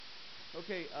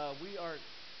Okay, we are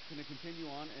going to continue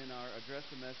on in our Address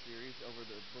the Mess series over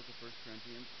the book of First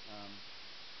Corinthians.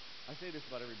 I say this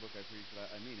about every book I preach, but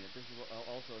I mean it. This is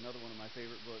also another one of my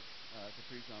favorite books to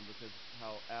preach on because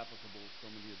how applicable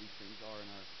so many of these things are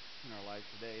in our lives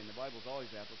today. And the Bible is always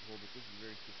applicable, but this is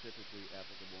very specifically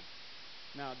applicable.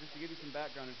 Now, just to give you some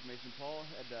background information, Paul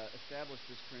had established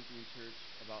this Corinthian church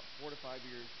about 4 to 5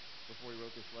 years before he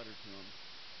wrote this letter to them.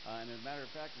 And as a matter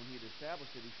of fact, when he had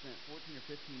established it, he spent 14 or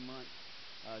 15 months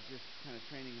just kind of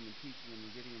training them and teaching them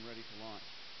and getting them ready to launch.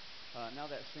 Now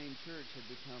that same church had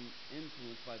become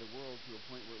influenced by the world to a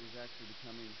point where it was actually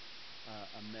becoming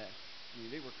a mess. I mean,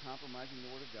 they were compromising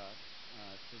the Word of God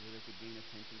so that they could gain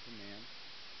attention from man.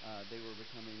 They were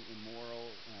becoming immoral.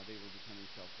 They were becoming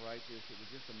self-righteous. It was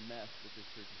just a mess that this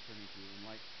church was turning to. And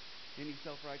like any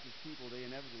self-righteous people, they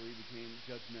inevitably became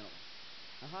judgmental.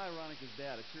 Now, how ironic is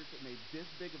that? A church that made this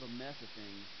big of a mess of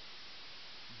things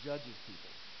judges people.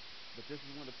 But this is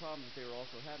one of the problems that they were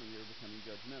also having. They were becoming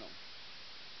judgmental.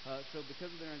 So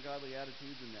because of their ungodly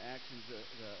attitudes and the actions,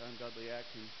 the ungodly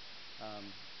actions,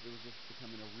 it was just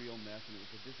becoming a real mess, and it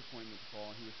was a disappointment to Paul,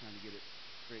 and he was trying to get it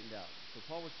straightened out. So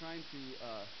Paul was trying to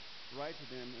write to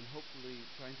them and hopefully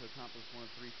trying to accomplish one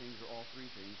of three things, or all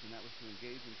three things, and that was to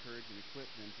engage, encourage, and equip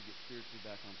them to get spiritually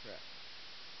back on track.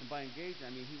 And by engage,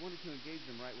 I mean he wanted to engage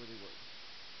them right where they were.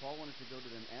 Paul wanted to go to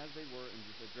them as they were and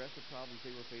just address the problems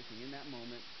they were facing in that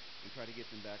moment and try to get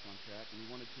them back on track. And he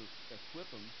wanted to equip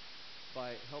them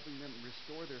by helping them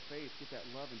restore their faith, get that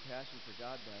love and passion for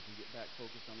God back, and get back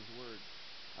focused on His Word.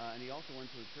 And he also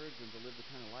wanted to encourage them to live the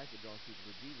kind of life that draws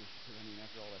people to Jesus, because, I mean,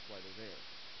 after all, that's why they're there.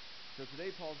 So today,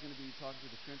 Paul's going to be talking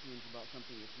to the Corinthians about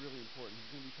something that's really important.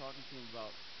 He's going to be talking to them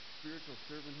about spiritual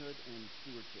servanthood and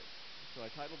stewardship. So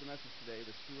I titled the message today,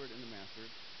 The Steward and the Master,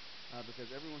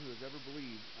 because everyone who has ever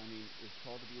believed, I mean, is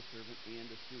called to be a servant and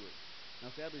a steward.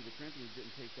 Now, sadly, the Corinthians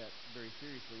didn't take that very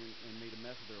seriously and made a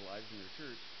mess of their lives and their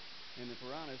church. And if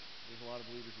we're honest, there's a lot of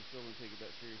believers who still don't take it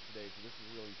that serious today. So this is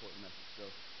a really important message. So,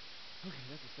 okay,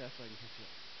 that's as fast as I can catch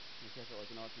up. I'm going to catch up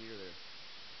like an auctioneer there.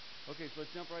 Okay, so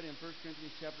let's jump right in. 1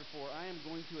 Corinthians chapter 4. I am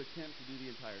going to attempt to do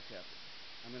the entire chapter.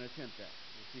 I'm going to attempt that.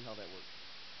 We'll see how that works.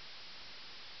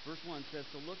 Verse 1 says,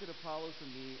 So look at Apollos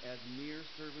and me as mere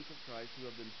servants of Christ who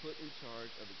have been put in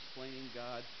charge of explaining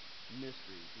God's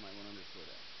mysteries. You might want to underscore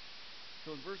that.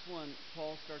 So in verse 1,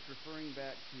 Paul starts referring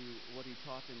back to what he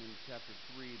taught them in chapter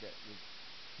 3.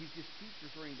 He just keeps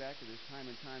referring back to this time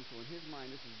and time. So in his mind,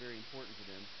 this is very important to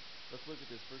them. Let's look at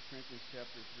this. 1 Corinthians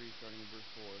chapter 3, starting in verse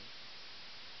 4.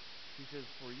 He says,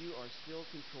 For you are still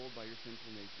controlled by your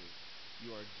sinful nature.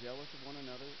 You are jealous of one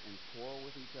another and quarrel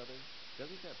with each other.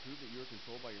 Doesn't that prove that you are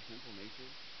controlled by your sinful nature?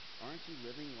 Aren't you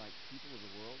living like people of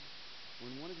the world?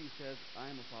 When one of you says, I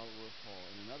am a follower of Paul,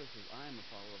 and another says, I am a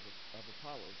follower of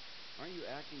Apollos, aren't you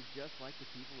acting just like the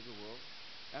people of the world?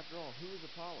 After all, who is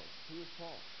Apollos? Who is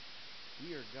Paul?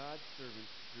 We are God's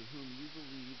servants through whom you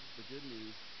believed the good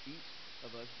news. Each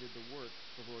of us did the work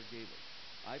the Lord gave us.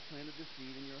 I planted the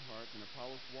seed in your hearts, and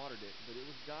Apollos watered it, but it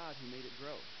was God who made it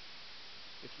grow.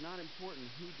 It's not important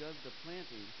who does the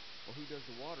planting or who does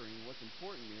the watering. What's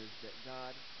important is that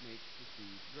God makes the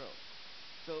seed grow.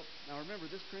 So now remember,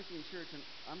 this Corinthian church, and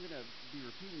I'm going to be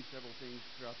repeating several things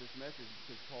throughout this message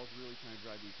because Paul's really trying to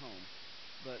drive these home.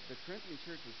 But the Corinthian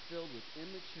church was filled with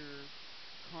immature,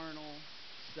 carnal,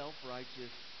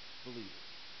 self-righteous believers.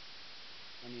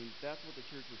 I mean, that's what the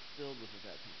church was filled with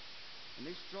at that time. And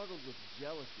they struggled with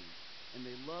jealousy, and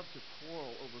they loved to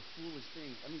quarrel over foolish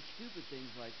things. I mean, stupid things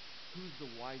like who's the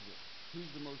wisest, who's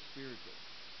the most spiritual.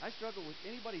 I struggle with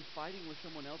anybody fighting with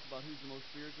someone else about who's the most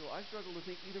spiritual. I struggle to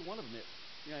think either one of them is.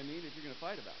 You know what I mean? If you're going to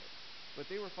fight about it. But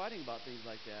they were fighting about things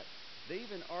like that. They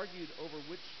even argued over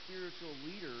which spiritual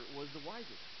leader was the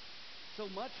wisest. So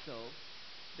much so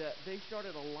that they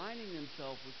started aligning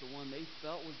themselves with the one they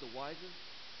felt was the wisest.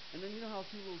 And then you know how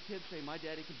two little kids say, my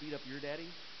daddy could beat up your daddy?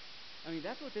 I mean,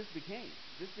 that's what this became.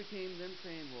 This became them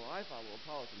saying, well, I follow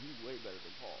Apollos and he's way better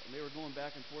than Paul. And they were going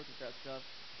back and forth with that stuff.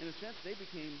 In a sense, they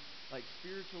became like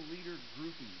spiritual leader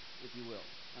groupies, if you will.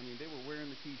 I mean, they were wearing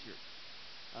the T-shirts.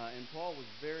 And Paul was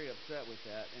very upset with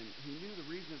that. And he knew the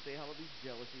reason that they had all these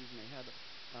jealousies and they had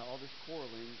all this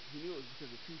quarreling. He knew it was because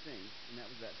of two things. And that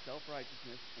was that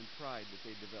self-righteousness and pride that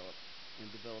they developed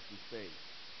in spades.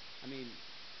 I mean,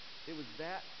 it was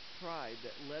that pride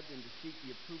that led them to seek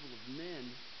the approval of men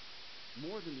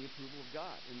more than the approval of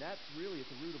God. And that's really at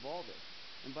the root of all this.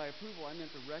 And by approval, I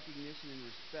meant the recognition and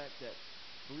respect that,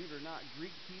 believe it or not,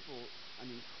 Greek people, I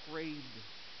mean, craved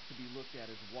to be looked at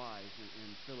as wise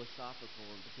and philosophical,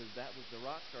 and because that was the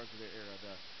rock stars of their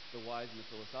era, the wise and the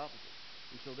philosophical.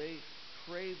 And so they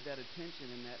craved that attention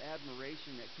and that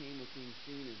admiration that came with being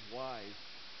seen as wise.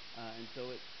 And so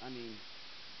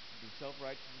the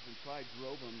self-righteousness and pride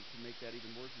drove them to make that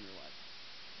even worse in their life.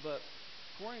 But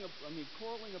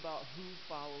quarreling about who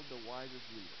followed the wisest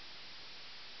leader.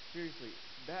 Seriously,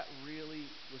 that really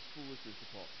was foolishness to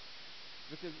Paul.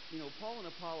 Because, Paul and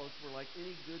Apollos were like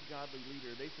any good godly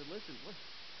leader. They said, listen,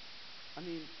 I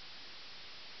mean,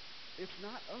 it's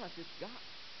not us, it's God.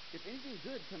 If anything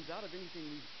good comes out of anything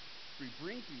we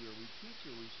bring to you or we teach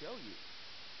you or we show you,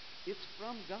 it's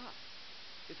from God.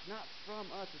 It's not from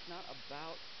us. It's not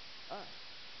about us.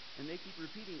 And they keep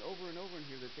repeating over and over in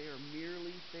here that they are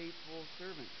merely faithful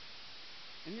servants.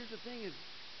 And here's the thing is,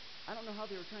 I don't know how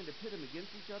they were trying to pit them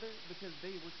against each other because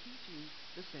they were teaching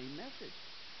the same message.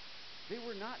 They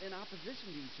were not in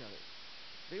opposition to each other.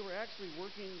 They were actually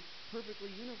working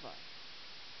perfectly unified.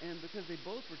 And because they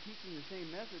both were teaching the same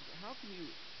message, how can you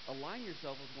align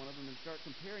yourself with one of them and start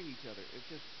comparing each other?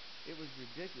 It was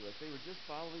ridiculous. They were just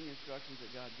following the instructions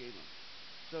that God gave them.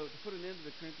 So to put an end to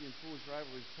the Corinthians' foolish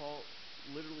rivalries, Paul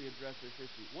literally addressed this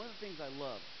issue. One of the things I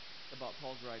love about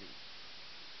Paul's writings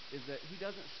is that he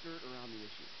doesn't skirt around the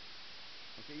issue.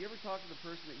 Okay, you ever talk to the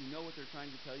person that you know what they're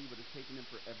trying to tell you, but it's taking them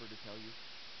forever to tell you?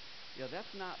 Yeah,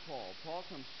 that's not Paul. Paul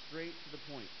comes straight to the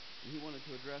point, and he wanted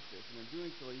to address this. And in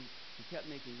doing so, he kept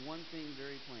making one thing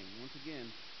very plain. Once again,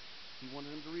 he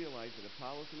wanted them to realize that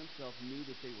Apollos and himself knew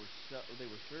that they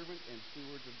were servants and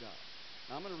stewards of God.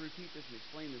 Now, I'm going to repeat this and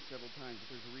explain this several times, but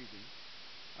there's a reason.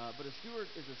 But a steward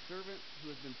is a servant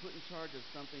who has been put in charge of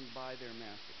something by their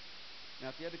master. Now,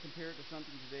 if you had to compare it to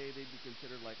something today, they'd be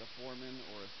considered like a foreman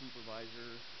or a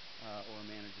supervisor or a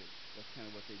manager. That's kind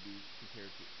of what they'd be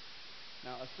compared to.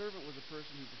 Now, a servant was a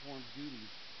person who performs duties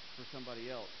for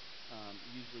somebody else,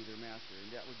 usually their master,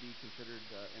 and that would be considered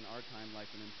in our time like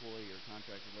an employee or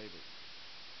contracted labor.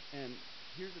 And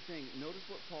here's the thing. Notice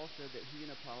what Paul said that he and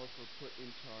Apollos were put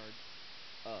in charge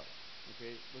of.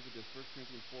 Okay, look at this, 1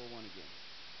 Corinthians 4:1 again.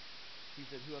 He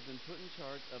said, who have been put in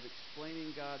charge of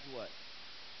explaining God's what?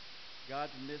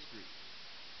 God's mystery.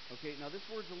 Okay, now this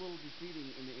word's a little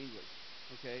deceiving in the English,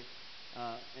 okay?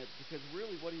 Because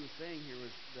really what he was saying here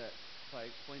was that by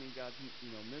explaining God's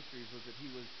mysteries was that he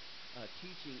was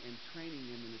teaching and training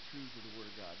them in the truths of the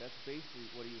Word of God. That's basically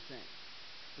what he was saying.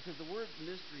 Because the word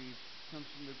mysteries comes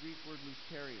from the Greek word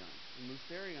mysterion. And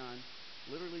mysterion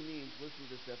literally means, listen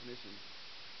to this definition,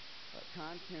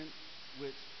 content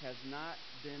which has not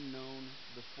been known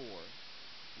before,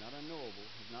 not unknowable,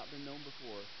 has not been known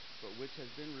before, but which has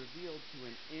been revealed to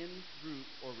an in-group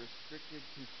or restricted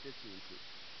constituency.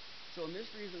 So a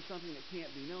mystery isn't something that can't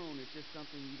be known, it's just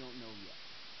something you don't know yet.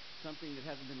 Something that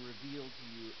hasn't been revealed to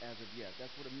you as of yet.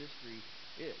 That's what a mystery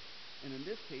is. And in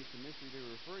this case, the mystery they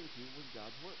were referring to was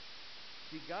God's Word.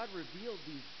 See, God revealed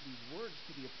these words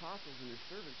to the apostles and his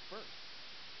servants first.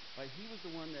 Right? He was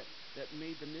the one that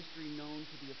made the mystery known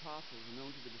to the apostles and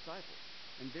known to the disciples.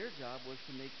 And their job was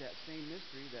to make that same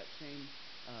mystery, that same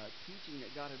teaching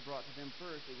that God had brought to them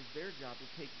first, it was their job to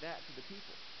take that to the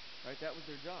people. Right? That was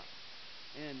their job.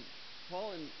 And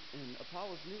Paul and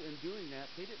Apollos knew in doing that,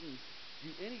 they didn't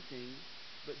do anything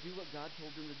but do what God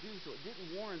told them to do. So it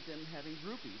didn't warrant them having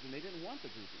groupies, and they didn't want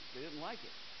the groupies. They didn't like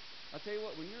it. I'll tell you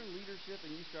what, when you're in leadership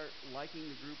and you start liking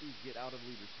the groupies, get out of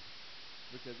leadership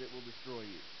because it will destroy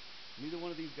you. Neither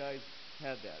one of these guys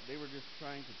had that. They were just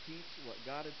trying to teach what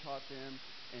God had taught them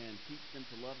and teach them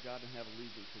to love God and have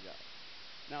allegiance to God.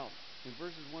 Now, in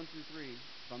verses 1 through 3,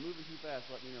 if I'm moving too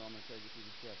fast, let me know. I'm going to try to get through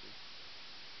this chapter.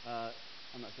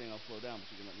 I'm not saying I'll slow down,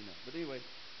 but you can let me know. But anyway,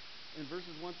 in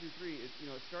verses 1 through 3, it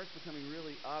starts becoming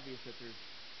really obvious that there's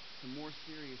some more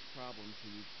serious problems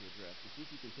he needs to address. And see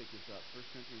if you can pick this up. 1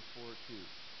 Corinthians 4:2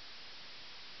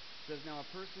 says, now a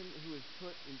person who is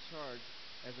put in charge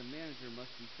as a manager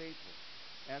must be faithful.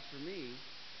 As for me,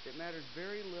 it matters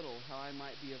very little how I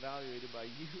might be evaluated by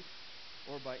you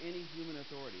or by any human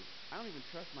authority. I don't even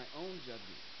trust my own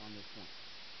judgment on this point.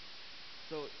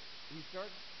 So he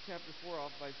starts chapter 4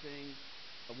 off by saying,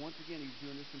 once again, he's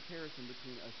doing this comparison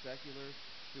between a secular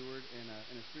steward and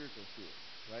a spiritual steward,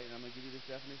 right? And I'm going to give you this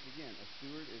definition again. A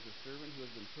steward is a servant who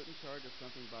has been put in charge of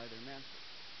something by their master.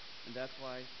 And that's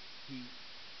why he,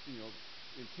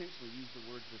 intentionally used the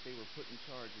words that they were put in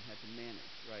charge and had to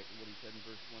manage, right? What he said in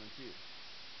verse 1 and 2.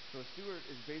 So a steward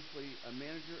is basically a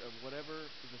manager of whatever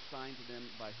is assigned to them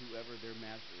by whoever their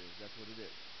master is. That's what it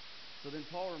is. So then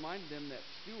Paul reminded them that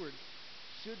stewards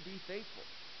should be faithful.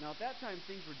 Now, at that time,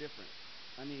 things were different.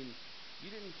 I mean,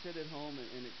 you didn't sit at home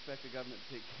and expect the government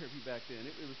to take care of you back then.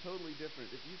 It was totally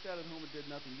different. If you sat at home and did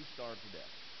nothing, you starved to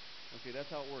death. Okay,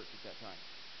 that's how it worked at that time.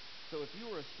 So if you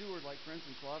were a steward, like for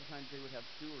instance, a lot of times they would have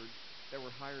stewards that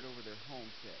were hired over their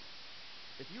homestead.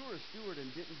 If you were a steward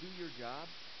and didn't do your job,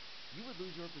 you would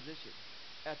lose your position.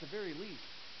 At the very least,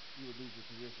 you would lose your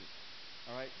position.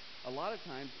 All right. A lot of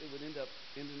times it would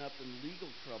ending up in legal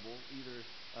trouble, either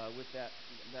with that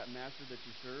master that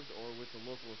you served or with the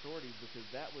local authorities, because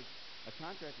that was a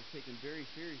contract was taken very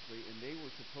seriously, and they were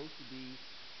supposed to be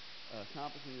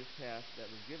accomplishing this task that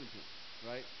was given to them.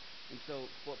 Right. And so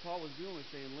what Paul was doing was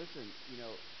saying, listen,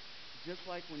 just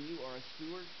like when you are a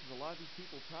steward, because a lot of these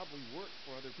people probably work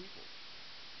for other people.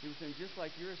 He was saying, just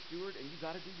like you're a steward and you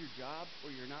got to do your job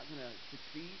or you're not going to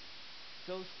succeed,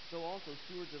 so also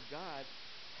stewards of God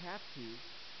have to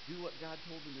do what God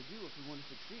told them to do if we want to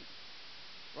succeed.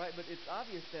 Right? But it's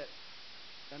obvious that,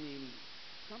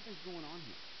 something's going on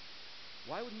here.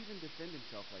 Why would he even defend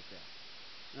himself like that?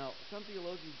 Now, some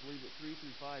theologians believe that 3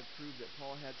 through 5 prove that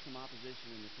Paul had some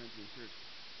opposition in the Corinthian church.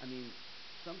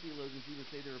 Some theologians even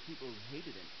say there were people who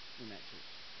hated him in that church,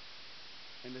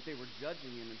 and that they were judging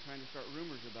him and trying to start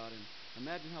rumors about him.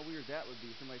 Imagine how weird that would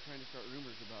be, somebody trying to start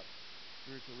rumors about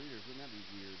spiritual leaders. Wouldn't that be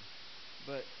weird?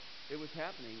 But it was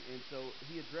happening, and so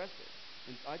he addressed it.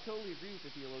 And I totally agree with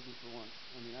the theologians for once.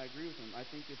 I agree with them. I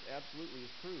think this absolutely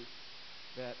is proof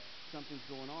that something's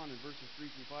going on. In verses 3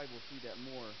 through 5, we'll see that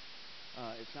more.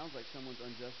 It sounds like someone's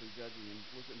unjustly judging him.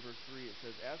 Look at verse 3. It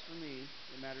says, "As for me,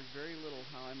 it matters very little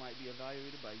how I might be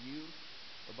evaluated by you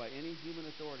or by any human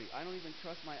authority. I don't even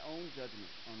trust my own judgment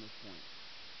on this point.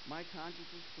 My conscience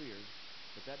is clear,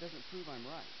 but that doesn't prove I'm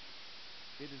right.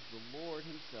 It is the Lord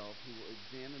himself who will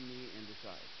examine me and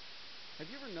decide."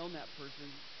 Have you ever known that person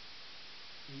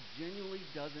who genuinely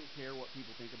doesn't care what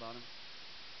people think about him?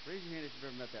 Raise your hand if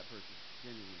you've ever met that person,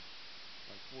 genuinely.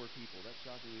 Like 4 people. That's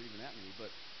shocking, even that many.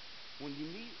 But when you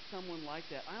meet someone like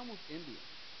that, I almost envy him.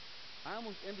 I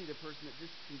almost envy the person that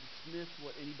just can dismiss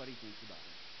what anybody thinks about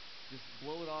him. Just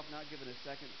blow it off, not give it a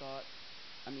second thought.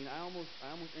 I almost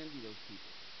envy those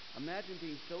people. Imagine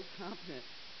being so confident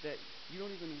that you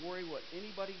don't even worry what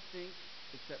anybody thinks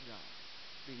except God.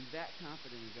 Being that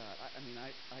confident in God.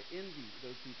 I envy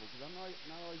those people because I'm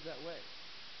not always that way.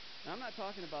 Now, I'm not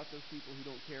talking about those people who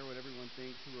don't care what everyone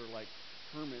thinks, who are like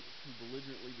hermits who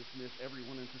belligerently dismiss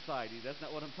everyone in society. That's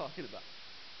not what I'm talking about.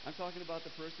 I'm talking about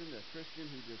the person, the Christian,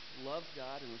 who just loves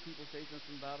God, and when people say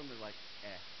something about him, they're like,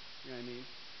 You know what I mean?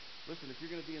 Listen, if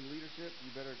you're going to be in leadership, you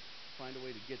better find a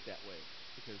way to get that way,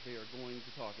 because they are going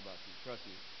to talk about you. Trust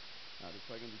me. There's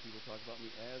probably going to be people talk about me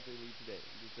as they leave today.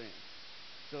 I'm just saying.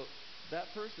 So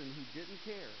that person who didn't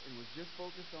care and was just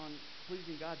focused on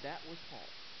pleasing God, that was Paul.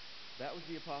 That was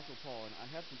the Apostle Paul, and I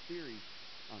have some theories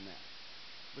on that.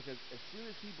 Because as soon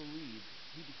as he believed,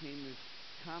 he became this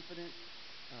confident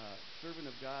servant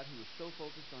of God who was so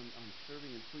focused on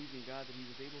serving and pleasing God that he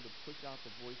was able to push out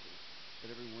the voices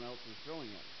that everyone else was throwing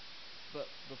at him. But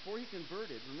before he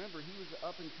converted, remember, he was the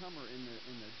up-and-comer in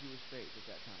the Jewish faith at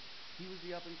that time. He was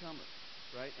the up-and-comer,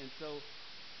 right? And so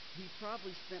he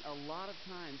probably spent a lot of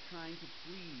time trying to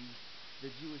please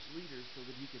the Jewish leaders so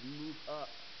that he could move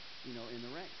up, in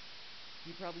the ranks.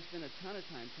 He probably spent a ton of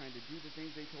time trying to do the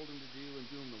things they told him to do and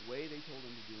do them the way they told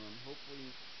him to do them,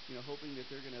 hoping that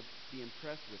they're going to be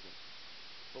impressed with him.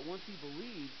 But once he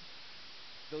believed,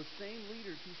 those same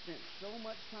leaders he spent so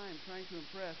much time trying to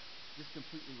impress just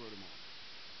completely wrote him off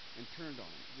and turned on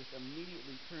him, just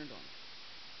immediately turned on him.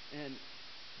 And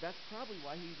that's probably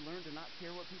why he learned to not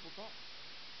care what people thought.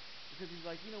 Because he's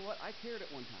like, you know what? I cared at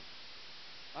one time.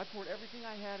 I poured everything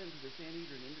I had into the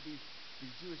Sanhedrin, into these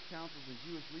Jewish councils and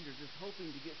Jewish leaders, just hoping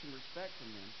to get some respect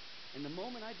from them. And the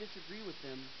moment I disagree with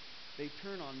them, they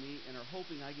turn on me and are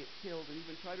hoping I get killed and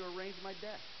even try to arrange my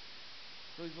death.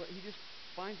 So he just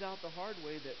finds out the hard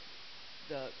way that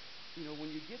when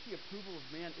you get the approval of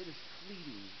man, it is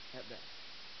fleeting at best.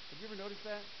 Have you ever noticed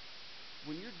that?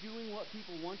 When you're doing what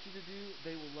people want you to do,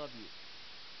 they will love you.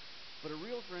 But a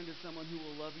real friend is someone who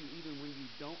will love you even when you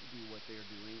don't do what they're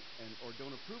doing or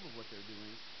don't approve of what they're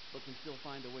doing, but can still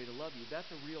find a way to love you. That's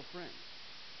a real friend,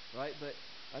 right? But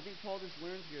I think Paul just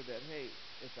learns here that, hey,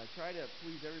 if I try to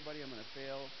please everybody, I'm going to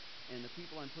fail. And the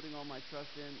people I'm putting all my trust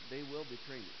in, they will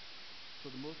betray me. So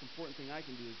the most important thing I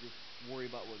can do is just worry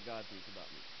about what God thinks about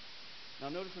me. Now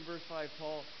notice in verse 5,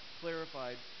 Paul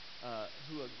clarified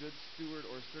who a good steward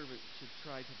or servant should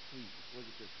try to please. Look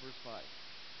at this, verse 5.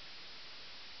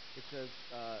 It says,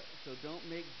 so don't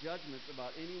make judgments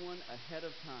about anyone ahead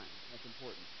of time. That's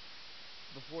important.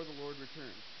 Before the Lord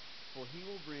returns. For he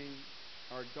will bring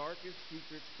our darkest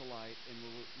secrets to light and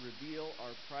will reveal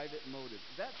our private motives.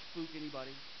 Does that spook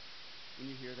anybody when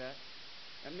you hear that?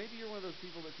 And maybe you're one of those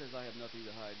people that says, I have nothing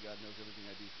to hide. God knows everything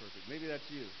I do is perfect. Maybe that's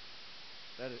you.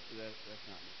 That's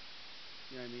not me.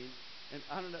 You know what I mean? And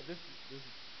I don't know, this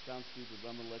sounds stupid,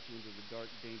 but I'm going to let you into the dark,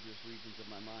 dangerous regions of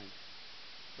my mind.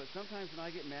 But sometimes when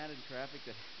I get mad in traffic,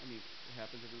 it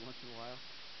happens every once in a while.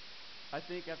 I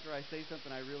think after I say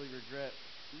something I really regret,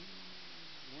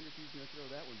 I wonder if he's going to throw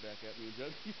that one back at me and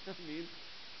judge. You know what I mean?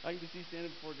 I can just see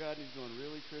standing before God and he's going,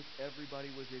 really, Chris?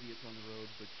 Everybody was idiots on the road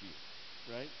but you,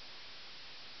 right?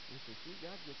 And I say, see,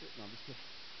 God gets it. No, I'm just kidding.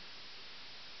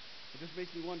 It just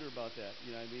makes me wonder about that,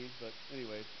 you know what I mean? But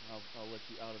anyways, I'll let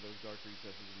you out of those dark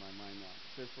recesses of my mind now.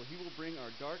 It says, for he will bring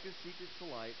our darkest secrets to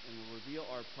light and will reveal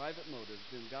our private motives.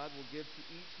 Then God will give to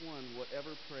each one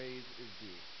whatever praise is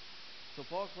due. So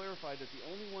Paul clarified that the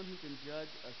only one who can judge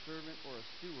a servant or a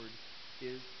steward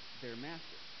is their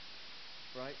master,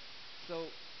 right? So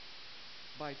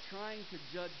by trying to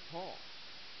judge Paul,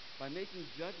 by making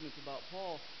judgments about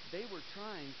Paul, they were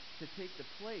trying to take the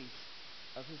place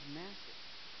of his master.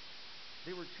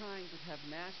 They were trying to have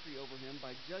mastery over him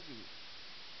by judging him.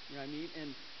 You know what I mean? And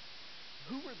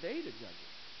who were they to judge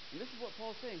him? And this is what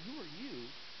Paul's saying. Who are you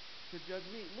to judge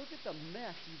me? Look at the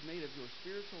mess you've made of your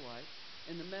spiritual life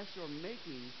and the mess you're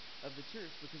making of the church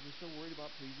because you're so worried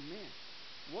about pleasing man.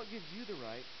 What gives you the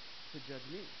right to judge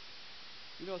me?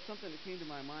 You know, something that came to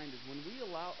my mind is when we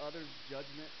allow others'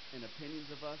 judgment and opinions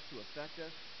of us to affect us,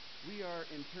 we are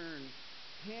in turn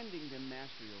handing them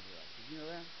mastery over us. Did you know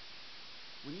that?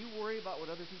 When you worry about what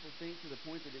other people think to the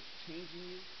point that it's changing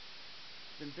you,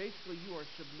 then basically you are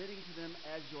submitting to them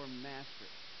as your master.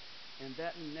 And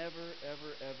that never, ever,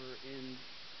 ever ends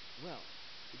well.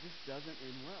 It just doesn't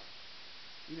end well.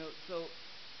 You know, so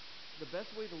the best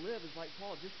way to live is like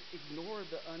Paul, just ignore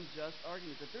the unjust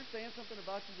arguments. If they're saying something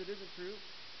about you that isn't true,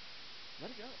 let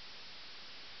it go.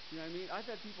 You know what I mean? I've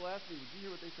had people ask me, did you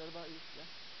hear what they said about you? Yeah.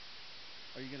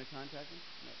 Are you going to contact them?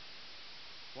 No.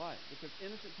 Why? Because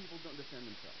innocent people don't defend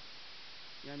themselves.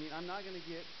 You know what I mean? I'm not going to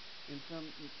get in some,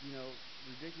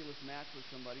 ridiculous match with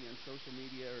somebody on social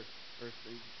media or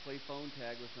play phone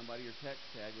tag with somebody or text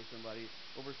tag with somebody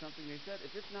over something they said.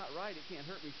 If it's not right, it can't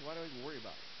hurt me, so why do I even worry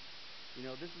about it? You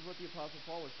know, this is what the Apostle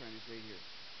Paul was trying to say here.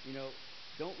 You know,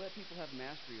 don't let people have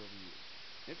mastery over you.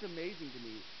 It's amazing to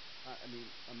me,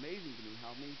 amazing to me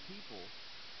how many people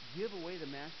give away the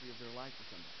mastery of their life to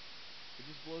somebody. It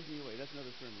just blows me away. That's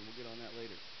another sermon. We'll get on that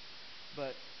later.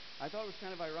 But I thought it was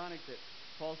kind of ironic that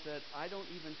Paul said, I don't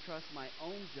even trust my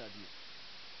own judgment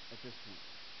at this point.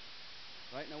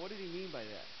 Right? Now, what did he mean by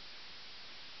that?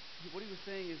 What he was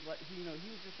saying is, like, he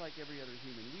was just like every other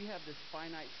human. We have this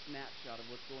finite snapshot of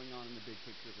what's going on in the big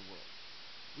picture of the world.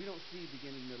 We don't see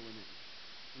beginning, middle, and end.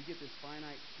 We get this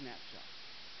finite snapshot.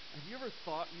 Have you ever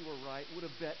thought you were right, would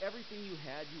have bet everything you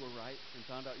had you were right, and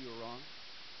found out you were wrong?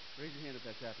 Raise your hand if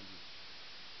that's happened to you.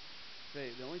 Say,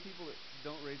 the only people that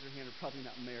don't raise their hand are probably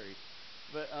not married.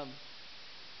 But I'm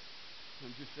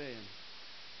just saying.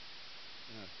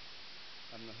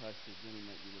 I don't know, hush, because Jenny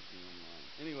might be listening online.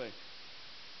 Anyway,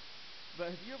 but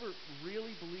have you ever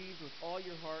really believed with all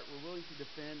your heart, were willing to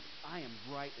defend, I am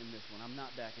right in this one, I'm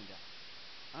not backing down.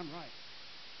 I'm right.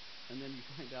 And then you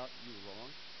find out you were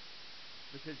wrong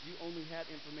because you only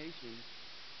had information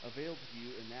available to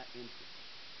you in that instant.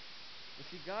 But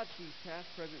see, God sees past,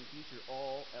 present, and future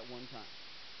all at one time.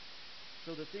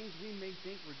 So the things we may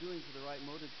think we're doing for the right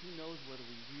motives, who knows whether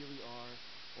we really are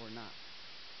or not.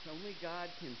 So only God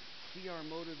can see our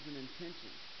motives and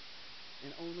intentions.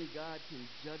 And only God can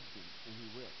judge them, and he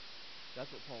will. That's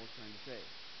what Paul was trying to say.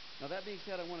 Now, that being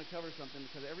said, I want to cover something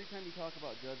because every time you talk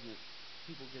about judgment,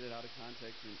 people get it out of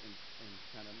context and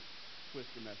kind of twist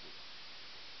the message.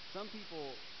 Some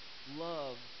people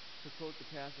love to quote the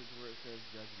passage where it says,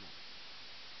 judge not.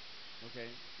 Okay?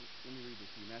 Let me read this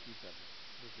to you. Matthew 7,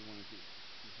 verses 1 and 2.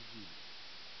 This is Jesus.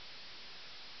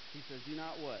 He says, do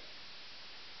not what?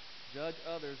 Judge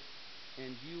others,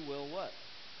 and you will what?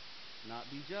 Not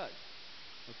be judged.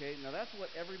 Okay? Now that's what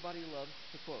everybody loves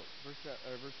to quote. Verse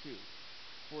 2.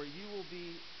 For you will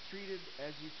be treated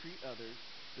as you treat others.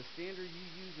 The standard you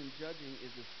use in judging is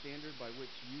the standard by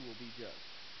which you will be judged.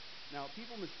 Now,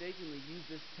 people mistakenly use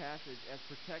this passage as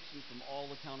protection from all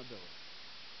accountability.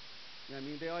 You know what I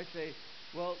mean? They always say,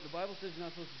 well, the Bible says you're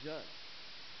not supposed to judge.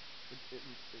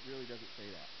 It really doesn't say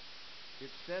that.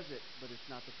 It says it, but it's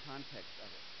not the context of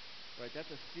it. Right?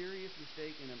 That's a serious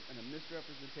mistake and a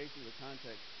misrepresentation of the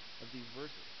context of these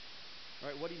verses.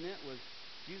 Right? What he meant was,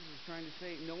 Jesus was trying to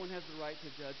say, no one has the right to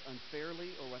judge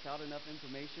unfairly or without enough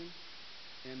information,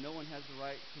 and no one has the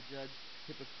right to judge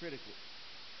hypocritically.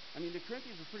 I mean, the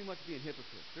Corinthians were pretty much being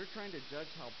hypocrites. They're trying to judge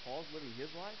how Paul's living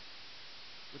his life.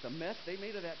 With the mess they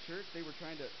made of that church, they were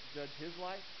trying to judge his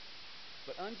life.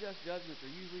 But unjust judgments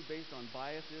are usually based on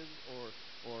biases or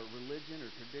religion or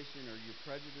tradition or your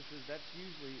prejudices. That's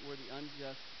usually where the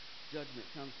unjust judgment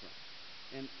comes from.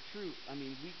 And true, I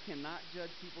mean, we cannot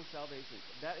judge people's salvation.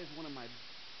 That is one of my,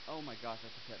 oh my gosh,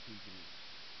 that's a pet peeve to me.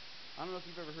 I don't know if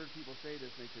you've ever heard people say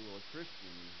this, and they say, well, a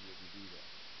Christian wouldn't do that.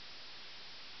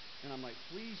 And I'm like,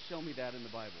 please show me that in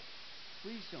the Bible.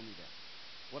 Please show me that.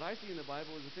 What I see in the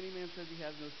Bible is if any man says he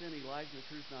has no sin, he lies and the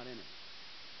truth's not in him.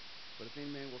 But if any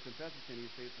man will confess his sin, he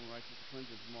is faithful and righteous to cleanse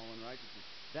him from all unrighteousness.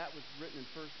 That was written in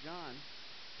 1 John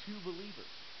to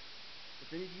believers.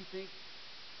 If any of you think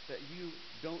that you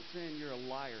don't sin, you're a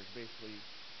liar is basically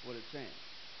what it's saying.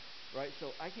 Right?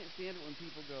 So I can't stand it when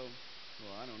people go,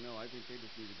 well, I don't know. I think they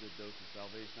just need a good dose of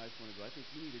salvation. I just want to go, I think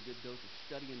you need a good dose of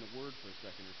studying the Word for a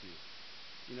second or two.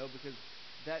 Because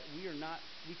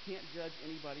we can't judge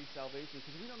anybody's salvation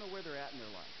because we don't know where they're at in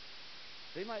their life.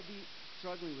 They might be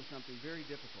struggling with something very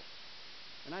difficult.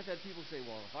 And I've had people say,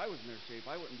 well, if I was in their shape,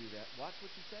 I wouldn't do that. Watch what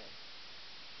you say.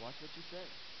 Watch what you say.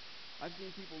 I've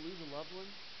seen people lose a loved one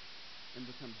and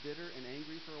become bitter and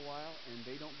angry for a while, and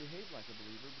they don't behave like a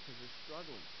believer because they're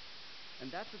struggling. And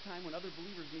that's the time when other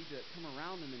believers need to come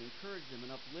around them and encourage them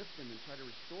and uplift them and try to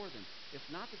restore them.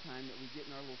 It's not the time that we get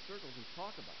in our little circles and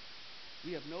talk about it.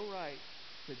 We have no right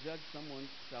to judge someone's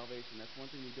salvation. That's one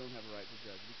thing we don't have a right to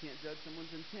judge. We can't judge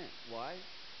someone's intent. Why?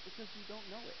 Because you don't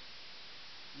know it.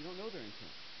 You don't know their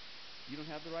intent. You don't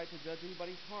have the right to judge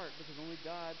anybody's heart because only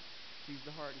God sees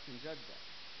the heart and can judge that.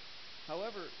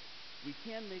 However, we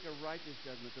can make a righteous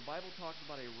judgment. The Bible talks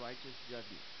about a righteous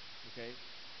judgment, okay?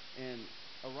 And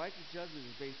a righteous judgment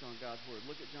is based on God's word.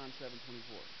 Look at John 7:24.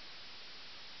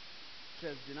 It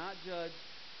says, do not judge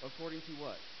according to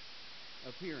what?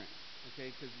 Appearance, okay?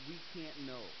 Because we can't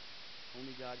know.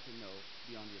 Only God can know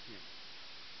beyond the appearance.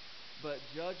 But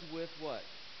judge with what?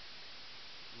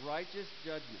 Righteous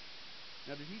judgment.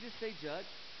 Now, did he just say judge?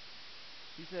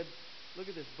 He said, look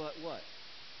at this, but what?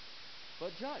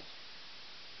 But judge.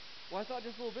 Well, I thought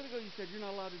just a little bit ago you said you're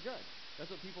not allowed to judge.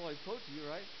 That's what people always quote to you,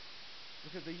 right?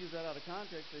 Because they use that out of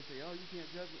context. They say, oh, you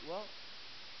can't judge me. Well,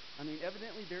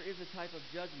 evidently there is a type of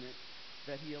judgment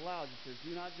that he allows. He says,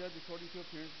 do not judge according to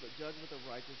appearance, but judge with a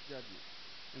righteous judgment.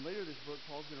 And later in this book,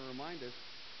 Paul's going to remind us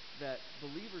that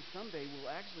believers someday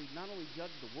will actually not only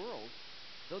judge the world,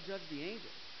 they'll judge the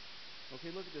angels.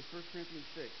 Okay, look at this, 1 Corinthians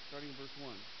 6, starting in verse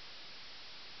 1.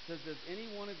 It says, does any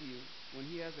one of you, when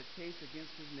he has a case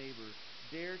against his neighbor,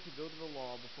 dare to go to the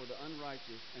law before the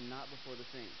unrighteous and not before the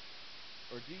saints?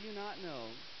 Or do you not know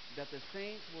that the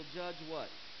saints will judge what?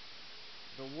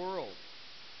 The world.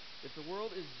 If the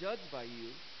world is judged by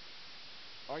you,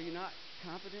 are you not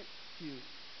competent to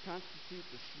constitute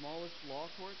the smallest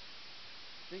law courts?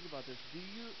 Think about this.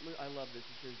 I love this.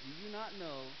 It says, do you not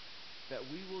know that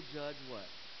we will judge what?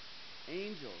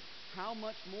 Angels. How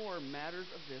much more matters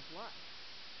of this life?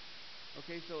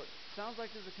 Okay, so it sounds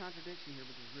like there's a contradiction here,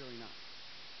 but there's really not.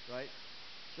 Right?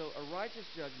 So a righteous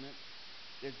judgment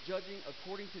is judging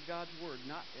according to God's word,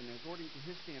 and according to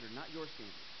his standard, not your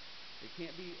standard. It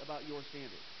can't be about your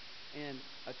standard. And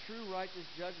a true righteous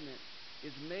judgment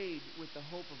is made with the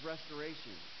hope of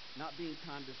restoration, not being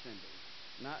condescending,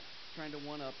 not trying to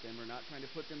one-up them or not trying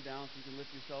to put them down so you can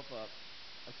lift yourself up.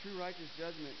 A true righteous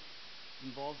judgment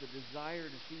involves a desire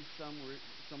to see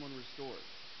someone restored.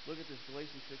 Look at this.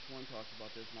 Galatians 6:1 talks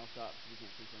about this, and I'll stop because we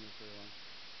can't preach on this very long.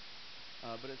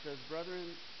 But it says, brethren,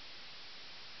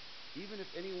 even if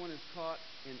anyone is caught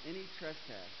in any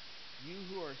trespass, you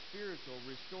who are spiritual,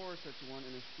 restore such one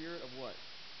in a spirit of what?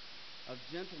 Of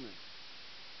gentleness.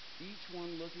 Each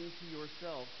one looking to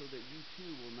yourself so that you too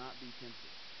will not be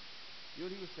tempted. You know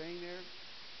what he was saying there?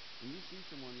 When you see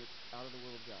someone that's out of the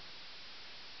will of God,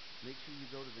 make sure you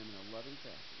go to them in a loving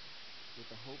fashion with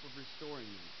the hope of restoring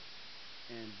them.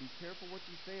 And be careful what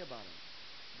you say about them,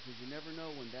 because you never know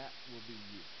when that will be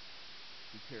you.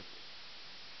 Be careful.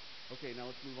 Okay, now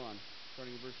let's move on.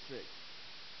 Starting in verse 6.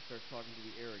 It starts talking to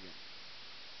the arrogant.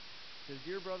 It says,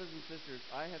 dear brothers and sisters,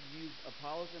 I have used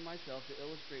Apollos and myself to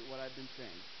illustrate what I've been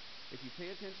saying. If you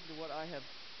pay attention to what I have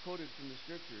quoted from the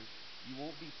Scriptures, you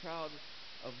won't be proud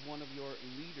of one of your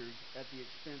leaders at the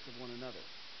expense of one another.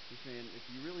 He's saying, if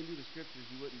you really knew the Scriptures,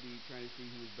 you wouldn't be trying to see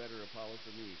who was better, Apollos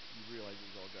or me. You'd realize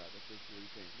it was all God. That's basically what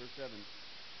he's saying. Verse 7,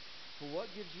 for what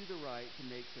gives you the right to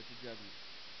make such a judgment?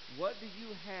 What do you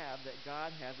have that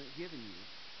God hasn't given you?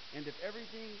 And if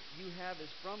everything you have is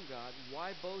from God,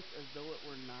 why boast as though it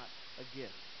were not a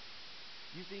gift?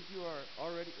 You think you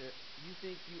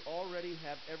already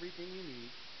have everything you need.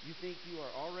 You think you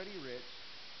are already rich.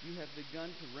 You have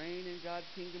begun to reign in God's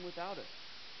kingdom without us.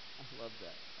 I love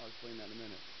that. I'll explain that in a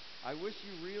minute. I wish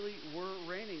you really were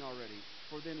reigning already,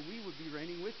 for then we would be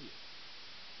reigning with you.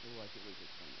 Oh, I can't wait to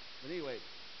explain that. But anyway,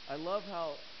 I love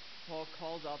how Paul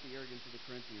calls out the arrogance of the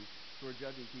Corinthians who are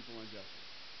judging people unjustly.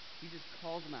 He just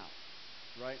calls them out,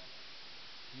 right?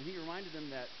 And he reminded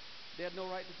them that they had no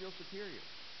right to feel superior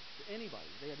to anybody.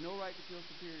 They had no right to feel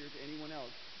superior to anyone else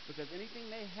Because anything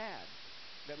they had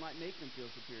that might make them feel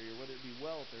superior, whether it be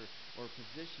wealth or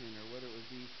position, or whether it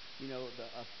would be,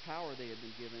 a power they had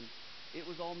been given, it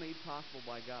was all made possible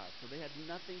by God. So they had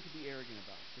nothing to be arrogant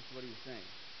about. This is what he was saying.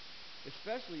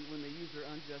 Especially when they used their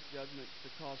unjust judgments to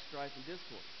cause strife and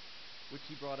discord, which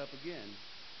he brought up again.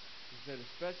 He said,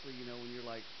 especially, when you're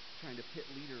like trying to pit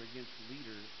leader against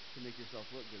leader to make yourself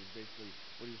look good, is basically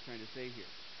what he was trying to say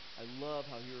here. I love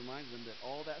how he reminded them that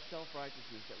all that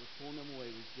self-righteousness that was pulling them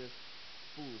away was just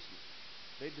foolishness.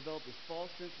 They developed this false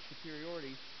sense of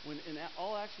superiority when in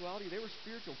all actuality they were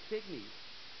spiritual pygmies.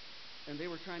 And they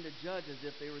were trying to judge as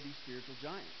if they were these spiritual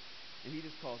giants. And he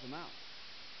just calls them out.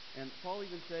 And Paul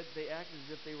even said they acted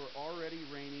as if they were already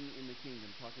reigning in the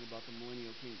kingdom, talking about the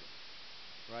millennial kingdom,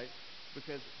 right?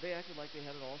 Because they acted like they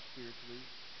had it all spiritually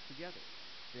together.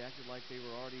 They acted like they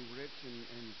were already rich and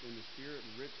in the spirit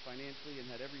and rich financially and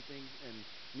had everything and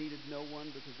needed no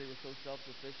one because they were so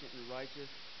self-sufficient and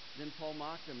righteous. Then Paul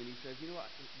mocked them and he says,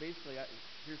 basically,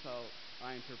 here's how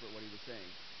I interpret what he was saying.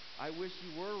 I wish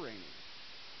you were reigning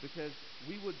because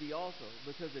we would be also.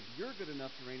 Because if you're good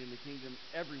enough to reign in the kingdom,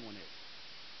 everyone is.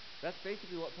 That's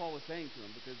basically what Paul was saying to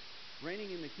them, because reigning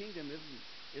in the kingdom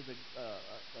is a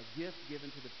gift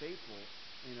given to the faithful,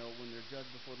 when they're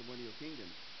judged before the millennial kingdom.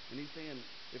 And he's saying,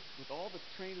 if with all the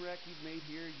train wreck you've made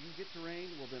here, you get to reign,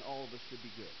 well, then all of us should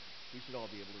be good. We should all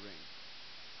be able to reign.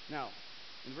 Now,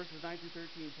 in verses 9 through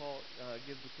 13, Paul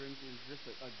gives the Corinthians just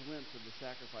a glimpse of the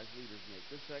sacrifice leaders make.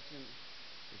 This section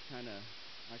is kind of,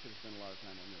 I could have spent a lot of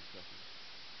time on this, trust me.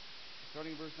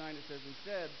 Starting in verse 9, it says,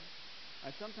 instead,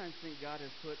 I sometimes think God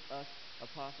has put us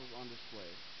apostles on display.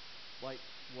 Like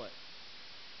what?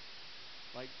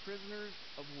 Like prisoners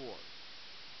of war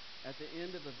at the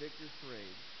end of a victor's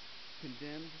parade,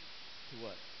 condemned to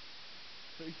what?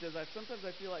 So he says, sometimes I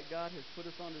feel like God has put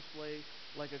us on display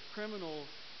like a criminal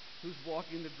who's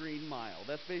walking the green mile.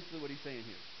 That's basically what he's saying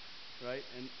here, right?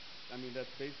 And I mean, that's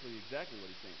basically exactly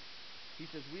what he's saying. He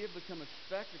says, we have become a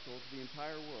spectacle to the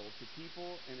entire world, to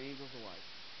people and angels alike.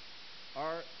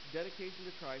 Our dedication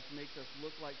to Christ makes us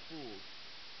look like fools,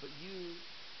 but you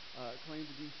claim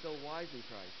to be so wise in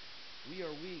Christ. We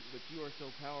are weak, but you are so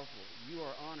powerful. You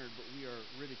are honored, but we are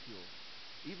ridiculed.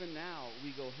 Even now, we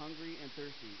go hungry and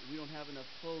thirsty. We don't have enough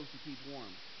clothes to keep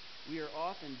warm. We are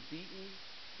often beaten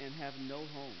and have no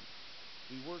home.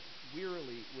 We work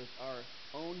wearily with our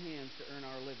own hands to earn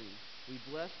our living. We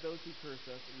bless those who curse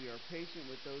us. We are patient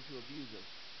with those who abuse us.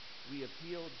 We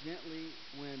appeal gently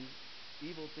when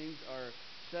evil things are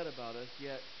said about us,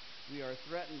 yet we are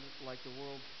threatened like the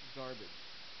world's garbage.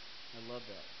 I love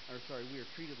that. We are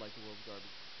treated like the world's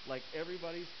garbage. Like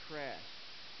everybody's trash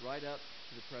right up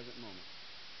to the present moment.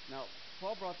 Now,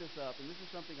 Paul brought this up, and this is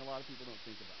something a lot of people don't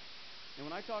think about. And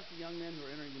when I talk to young men who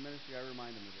are entering the ministry, I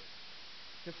remind them of this.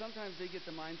 Because sometimes they get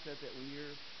the mindset that when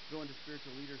you're going to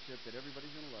spiritual leadership, that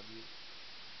everybody's going to love you,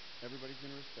 everybody's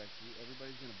going to respect you,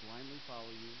 everybody's going to blindly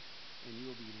follow you, and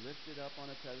you will be lifted up on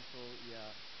a pedestal.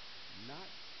 Yeah, not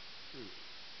true.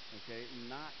 Okay,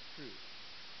 not true.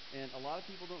 And a lot of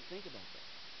people don't think about that.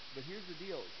 But here's the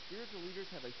deal. Spiritual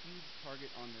leaders have a huge target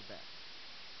on their back.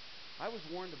 I was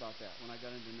warned about that when I got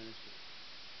into ministry.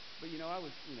 But, I was,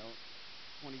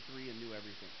 23 and knew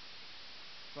everything.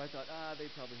 So I thought, they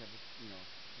probably have, a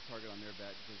target on their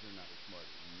back because they're not as smart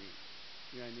as me.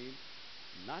 You know what I mean?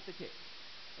 Not the case.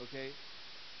 Okay?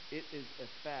 It is a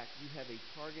fact. You have a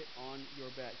target on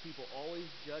your back. People always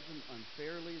judge them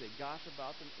unfairly. They gossip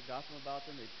about them.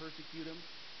 They persecute them.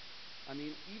 I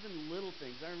mean, even little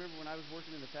things. I remember when I was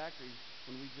working in the factories,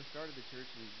 when we just started the church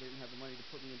and they didn't have the money to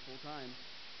put me in full time.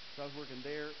 So I was working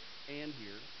there and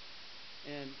here.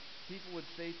 And people would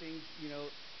say things,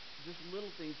 just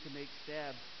little things to make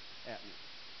stabs at me.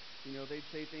 They'd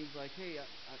say things like, hey,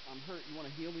 I'm hurt. You want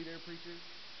to heal me there, preacher?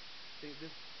 They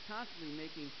just constantly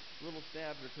making little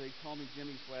stabs, or they call me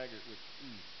Jimmy Swaggart, which,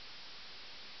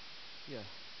 yeah,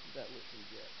 that lit some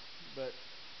jets. But,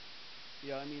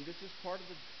 yeah, I mean, this is part of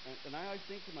and I always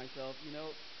think to myself, I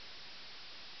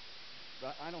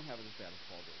don't have it as bad as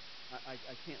Paul did. I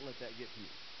can't let that get to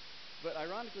me. But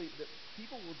ironically,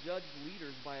 people will judge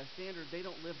leaders by a standard they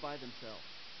don't live by themselves.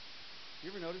 You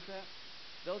ever notice that?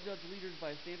 They'll judge leaders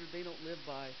by a standard they don't live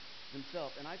by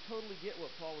themselves. And I totally get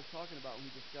what Paul was talking about when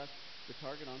he discussed the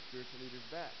target on spiritual leaders'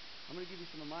 back. I'm going to give you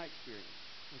some of my experience,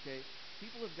 okay?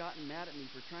 People have gotten mad at me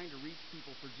for trying to reach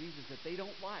people for Jesus that they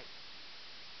don't like.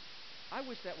 I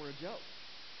wish that were a joke.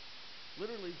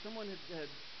 Literally, someone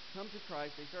had come to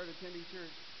Christ, they started attending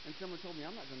church, and someone told me,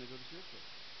 I'm not going to go to church there.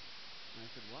 And I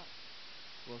said, why?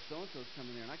 Well, so-and-so's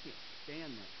coming there, and I can't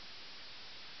stand them.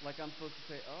 Like I'm supposed to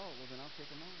say, oh, well, then I'll take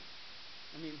them out.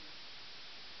 I mean,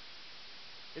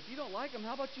 If you don't like them,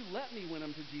 how about you let me win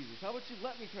them to Jesus? How about you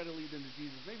let me try to lead them to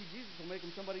Jesus? Maybe Jesus will make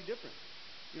them somebody different.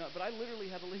 But I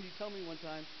literally had a lady tell me one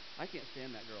time, I can't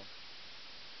stand that girl.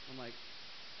 I'm like,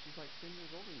 she's like 10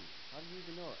 years older than me. How do you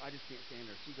even know her? I just can't stand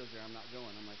her. If she goes there, I'm not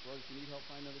going. I'm like, well, if you need help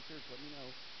find another church, let me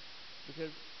know.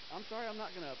 Because I'm sorry, I'm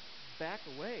not going to back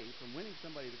away from winning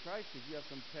somebody to Christ because you have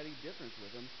some petty difference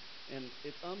with them. And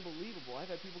it's unbelievable.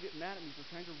 I've had people get mad at me for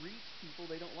trying to reach people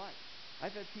they don't like.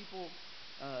 I've had people,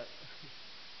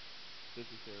 this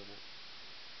is terrible.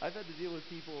 I've had to deal with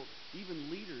people,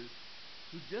 even leaders,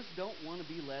 who just don't want to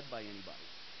be led by anybody.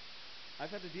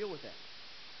 I've had to deal with that.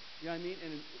 You know what I mean?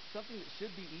 And something that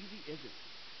should be easy isn't.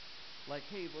 Like,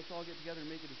 hey, let's all get together and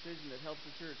make a decision that helps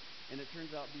the church, and it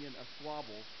turns out being a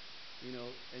squabble,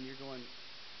 and you're going,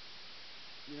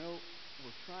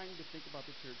 we're trying to think about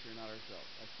the church here, not ourselves.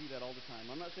 I see that all the time.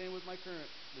 I'm not saying with my current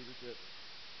leadership,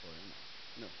 or am I?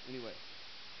 No, anyway.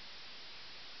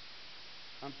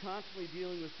 I'm constantly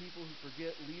dealing with people who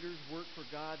forget leaders work for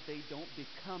God. They don't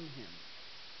become Him.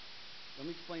 Let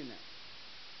me explain that.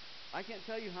 I can't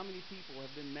tell you how many people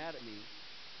have been mad at me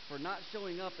for not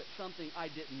showing up at something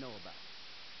I didn't know about.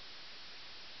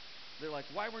 They're like,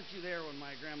 why weren't you there when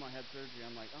my grandma had surgery?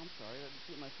 I'm like, oh, I'm sorry, I didn't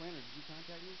see it in my planner. Did you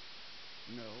contact me?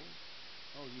 No.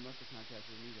 Oh, you must have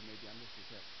contacted Anita. Maybe I missed your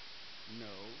text.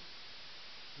 No.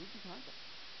 Who'd you contact?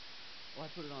 Oh,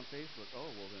 I put it on Facebook. Oh,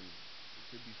 well then it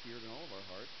should be seared in all of our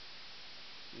hearts.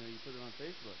 You put it on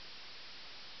Facebook.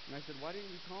 And I said, why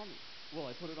didn't you call me? Well,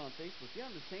 I put it on Facebook.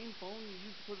 Yeah, and the same phone you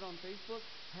used to put it on Facebook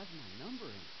has my number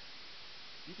in it.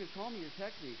 You can call me or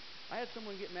text me. I had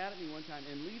someone get mad at me one time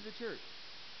and leave the church.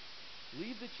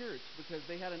 Leave the church because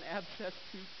they had an abscessed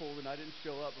tooth pulled and I didn't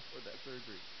show up before that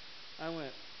surgery.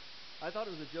 I thought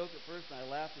it was a joke at first and I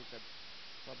laughed, which I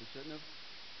probably shouldn't have.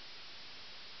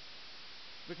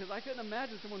 Because I couldn't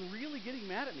imagine someone really getting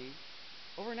mad at me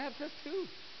over an abscessed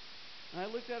tooth. And I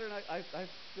looked at her and I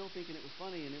still thinking it was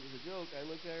funny and it was a joke. I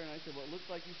looked at her and I said, well, it looks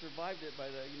like you survived it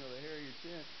by the hair of your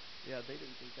chin. Yeah, they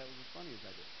didn't think that was as funny as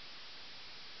I did.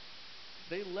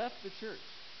 They left the church.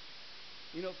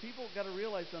 People got to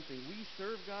realize something. We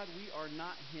serve God. We are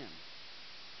not Him.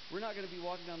 We're not going to be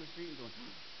walking down the street and going,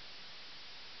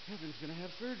 Kevin's going to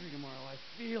have surgery tomorrow. I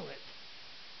feel it.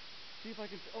 See if I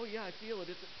can. Oh, yeah, I feel it.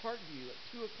 It's at Parkview at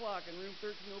 2 o'clock in room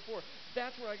 1304.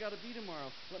 That's where I got to be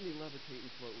tomorrow. Let me levitate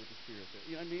and float with the Spirit there.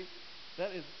 You know what I mean?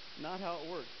 That is not how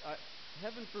it works.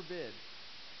 Heaven forbid,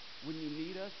 when you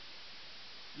meet us,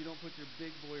 you don't put your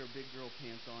big boy or big girl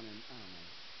pants on and, I don't know,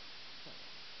 try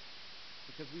that.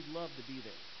 Because we'd love to be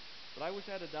there. But I wish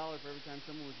I had $1 for every time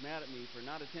someone was mad at me for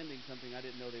not attending something I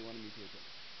didn't know they wanted me to attend.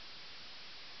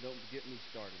 Don't get me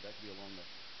started. That could be a long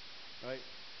message. Right?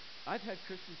 I've had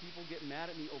Christian people get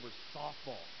mad at me over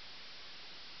softball.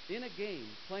 In a game,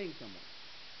 playing someone.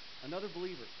 Another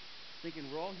believer. Thinking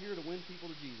we're all here to win people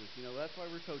to Jesus. That's why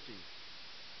we're coaching.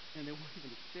 And they won't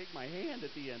even shake my hand at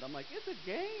the end. I'm like, it's a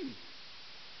game.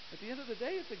 At the end of the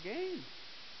day, it's a game.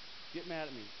 Get mad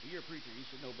at me. Well, you're a preacher. You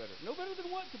should know better. Know better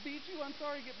than what? To beat you? I'm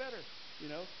sorry. Get better.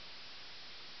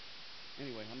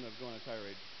 Anyway, I'm not going on a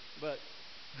tirade. But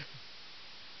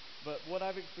what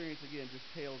I've experienced, again, just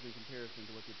pales in comparison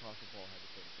to what the Apostle Paul had to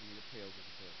face. I mean, it pales in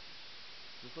comparison.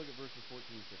 Let's look at verses 14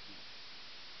 and 15.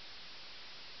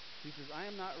 He says, I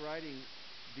am not writing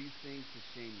these things to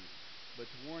shame you, but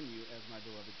to warn you as my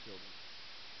beloved children.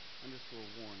 Underscore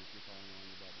warn if you're following along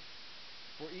your Bible.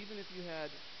 For even if you had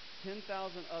 10,000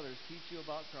 others teach you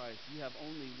about Christ, you have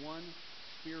only one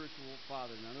spiritual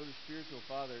father. Now notice spiritual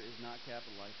father is not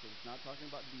capitalized, so it's not talking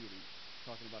about deity, it's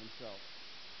talking about himself.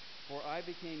 For I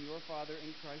became your father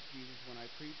in Christ Jesus when I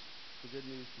preached the good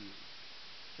news to you.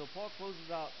 So Paul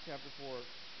closes out chapter 4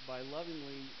 by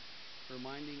lovingly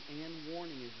reminding and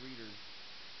warning his readers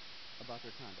about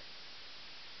their conduct.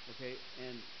 Okay,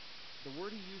 and the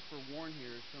word he used for warn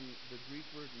here is from the Greek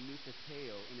word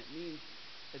nukateo, and it means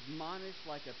admonish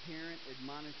like a parent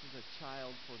admonishes a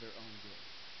child for their own good.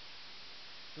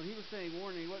 So when he was saying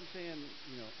warning, he wasn't saying,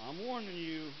 I'm warning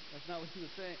you. That's not what he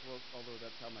was saying. Well, although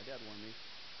that's how my dad warned me.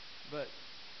 But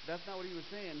that's not what he was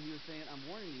saying. He was saying, I'm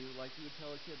warning you like you would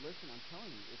tell a kid, listen, I'm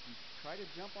telling you, if you try to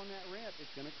jump on that ramp,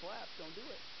 it's going to collapse. Don't do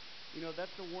it.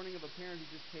 That's the warning of a parent who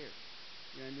just cares.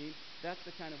 You know what I mean? That's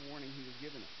the kind of warning he was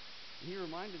giving us. And he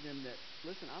reminded them that,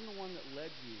 listen, I'm the one that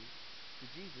led you to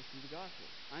Jesus through the gospel.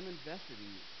 I'm invested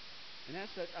in you. And as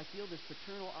such, I feel this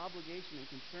paternal obligation and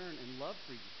concern and love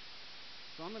for you.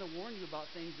 So I'm going to warn you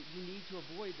about things that you need to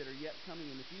avoid that are yet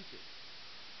coming in the future.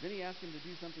 Then he asked him to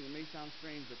do something that may sound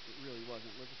strange, but it really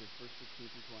wasn't. Look at this, verse 16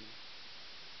 through 20.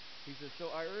 He says, so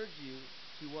I urge you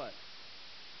to what?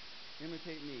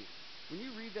 Imitate me. When you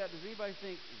read that, does anybody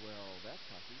think, well, that's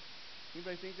cocky?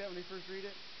 Anybody think that when they first read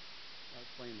it? I'll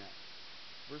explain that.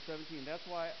 Verse 17, that's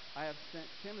why I have sent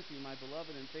Timothy, my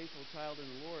beloved and faithful child in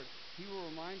the Lord. He will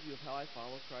remind you of how I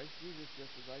follow Christ Jesus,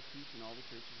 just as I teach in all the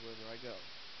churches wherever I go.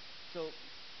 So,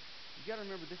 you got to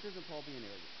remember, this isn't Paul being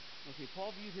arrogant. Okay,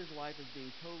 Paul viewed his life as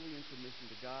being totally in submission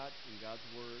to God and God's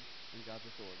word and God's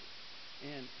authority.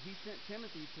 And he sent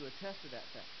Timothy to attest to that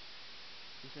fact.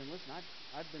 He's saying, listen,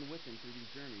 I've been with him through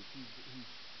these journeys.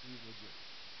 He's legit.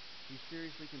 He's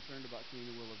seriously concerned about seeing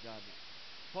the will of God done.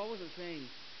 Paul wasn't saying,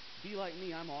 be like me,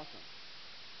 I'm awesome.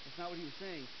 That's not what he was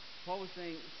saying. Paul was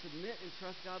saying, submit and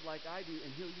trust God like I do, and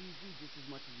he'll use you just as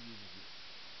much as he uses me.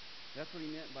 That's what he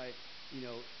meant by,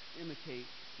 imitate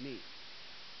me.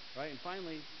 Right? And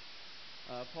finally,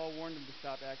 Paul warned them to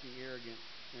stop acting arrogant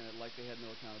like they had no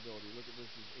accountability. Look at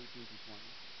verses 18 through 20.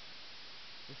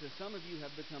 It says, some of you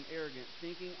have become arrogant,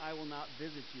 thinking I will not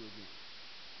visit you again.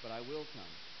 But I will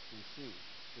come, and soon,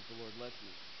 if the Lord lets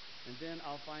me. And then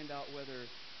I'll find out whether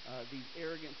these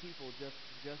arrogant people just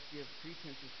give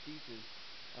pretentious speeches,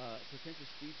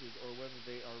 or whether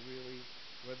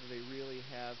they really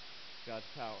have God's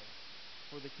power.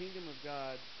 For the kingdom of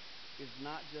God is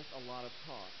not just a lot of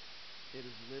talk. It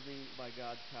is living by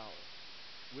God's power.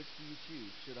 Which do you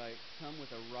choose? Should I come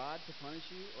with a rod to punish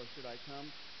you, or should I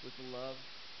come with the love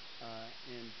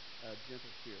and a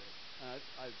gentle spirit?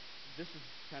 This is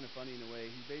kind of funny in a way.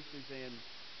 He's basically saying,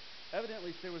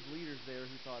 evidently there was leaders there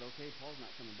who thought, okay, Paul's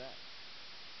not coming back,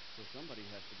 so somebody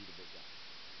has to be the big guy.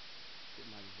 It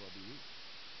might as well be me.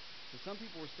 So some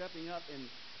people were stepping up and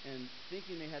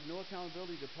thinking they had no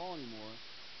accountability to Paul anymore,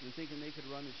 and thinking they could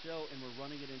run the show, and were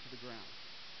running it into the ground.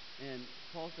 And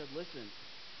Paul said, listen,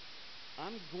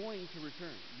 I'm going to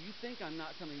return. You think I'm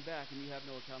not coming back and you have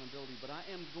no accountability, but I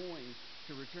am going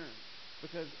to return.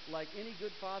 Because like any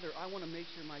good father, I want to make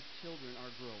sure my children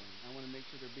are growing. I want to make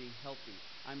sure they're being healthy.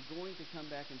 I'm going to come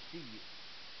back and see you.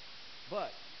 But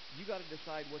you got to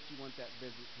decide what you want that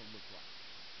visit to look like.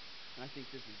 And I think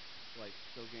this is like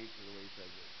so gangster the way he says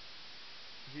this.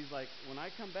 He's like, when I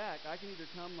come back, I can either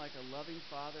come like a loving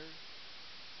father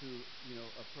who,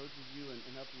 approaches you and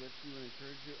uplifts you and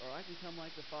encourages you, or I can come like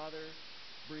the father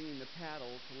bringing the paddle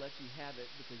to let you have it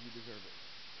because you deserve it.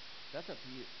 That's up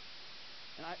to you.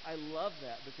 And I love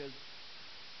that, because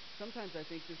sometimes I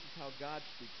think this is how God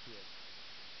speaks to us.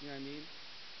 You know what I mean?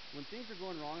 When things are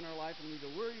going wrong in our life and we go,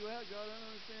 where are you at, God? I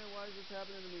don't understand. Why is this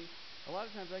happening to me? A lot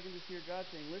of times I can just hear God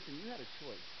saying, listen, you had a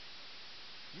choice.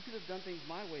 You could have done things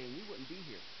my way and we wouldn't be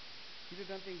here. If you'd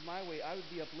have done things my way, I would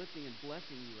be uplifting and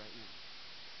blessing you right now.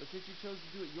 But since you chose to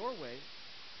do it your way,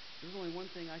 there's only one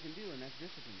thing I can do, and that's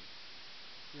discipline you.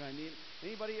 You know what I mean?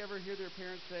 Anybody ever hear their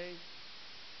parents say,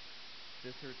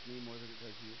 this hurts me more than it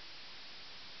does you?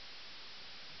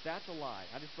 That's a lie.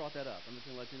 I just brought that up. I'm just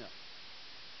going to let you know.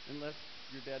 Unless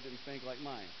your dad didn't spank like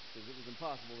mine, because it was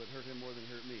impossible that it hurt him more than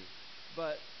it hurt me.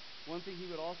 But one thing he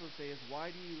would also say is, why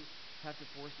do you have to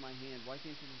force my hand? Why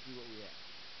can't you just do what we ask?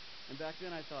 And back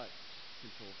then I thought,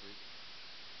 control freak.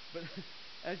 But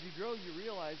as you grow, you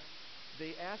realize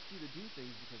they ask you to do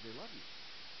things because they love you.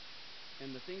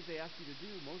 And the things they ask you to do,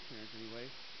 most parents anyway,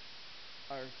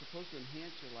 are supposed to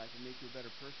enhance your life and make you a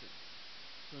better person.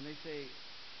 So when they say,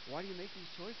 why do you make these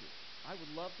choices? I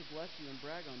would love to bless you and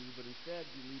brag on you, but instead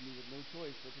you leave me with no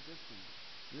choice but to discipline you.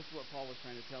 And this is what Paul was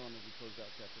trying to tell him as he closed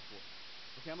out chapter 4.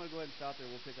 Okay, I'm going to go ahead and stop there.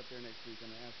 We'll pick up there next week. I'm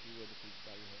going to ask you to please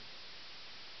bow your head.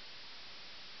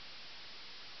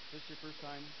 If this is your first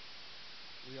time,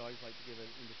 we always like to give an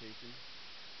invitation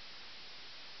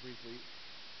briefly.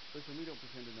 Listen, we don't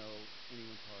pretend to know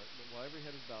anyone's heart, but while every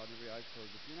head is bowed and every eye is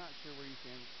closed, if you're not sure where you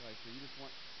stand with Christ or you just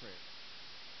want prayer,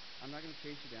 I'm not going to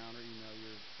chase you down or email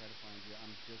you or try to find you.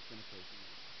 I'm just going to pray for you.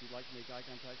 If you'd like to make eye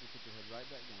contact, you put your head right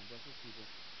back down, just as people,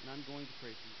 and I'm going to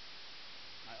pray for you.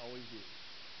 I always do.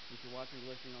 If you're watching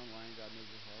or listening online, God knows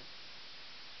your heart.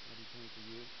 I'll be praying for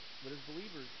you. But as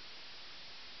believers,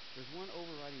 there's one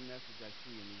overriding message I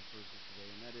see in these verses today,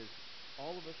 and that is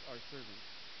all of us are servants,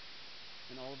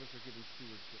 and all of us are given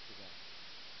stewardship to God.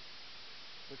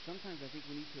 But sometimes I think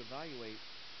we need to evaluate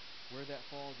where that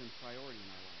falls in priority in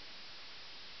our life.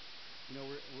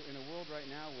 We're in a world right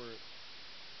now where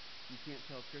you can't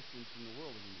tell Christians from the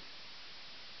world anymore.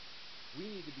 We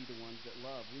need to be the ones that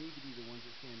love. We need to be the ones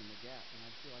that stand in the gap, and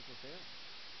I feel like we're failing.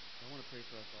 So I want to pray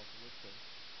for us also. Let's pray.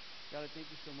 God, I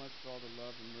thank you so much for all the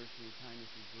love and mercy and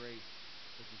kindness and grace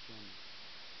that you've shown me.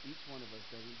 Each one of us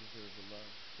doesn't deserve the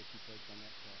love that you placed on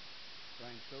that cross.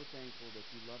 But I am so thankful that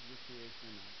you loved your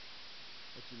creation enough,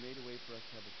 that you made a way for us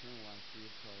to have eternal life free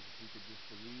of charge if we could just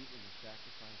believe in the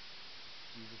sacrifice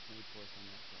Jesus made for us on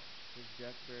that cross. His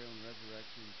death, burial, and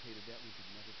resurrection paid a debt we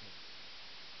could never pay.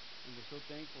 And we're so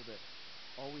thankful that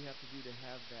All we have to do to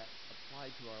have that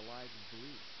applied to our lives is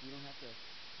believe. We don't have to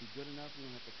be good enough. We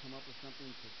don't have to come up with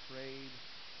something to trade.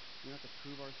 We don't have to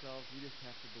prove ourselves. We just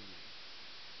have to believe.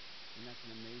 And that's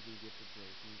an amazing gift of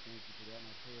grace. And we thank you for that. And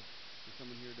I pray if there's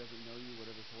someone here who doesn't know you,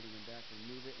 whatever's holding them back,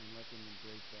 remove it and let them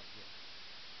embrace that gift.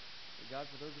 But God,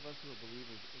 for those of us who are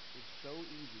believers, it's so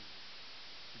easy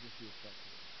to just be a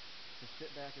spectator, to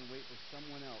sit back and wait for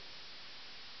someone else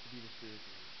to be the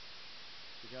spiritual one.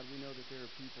 But God, we know that there are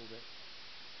people that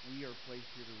we are placed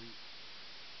here to reach,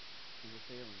 and we're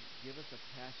failing. Give us a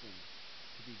passion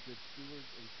to be good stewards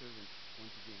and servants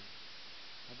once again.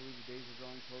 I believe the days are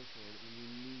drawing close, Lord, and we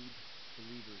need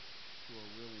believers who are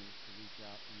willing to reach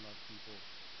out and love people.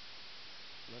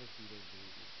 Let us be those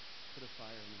believers. Put a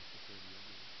fire in us to serve you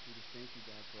again. We just thank you,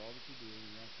 God, for all that you're doing.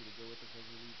 We ask you to go with us as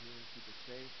we leave here. Keep us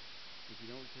safe. If you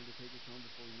don't return to take us home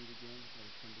before we meet again, let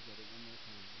us come together one more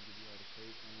time and give you all the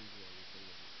praise, honor, and glory. We pray,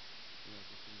 Lord. We ask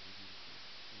these things in Jesus' name.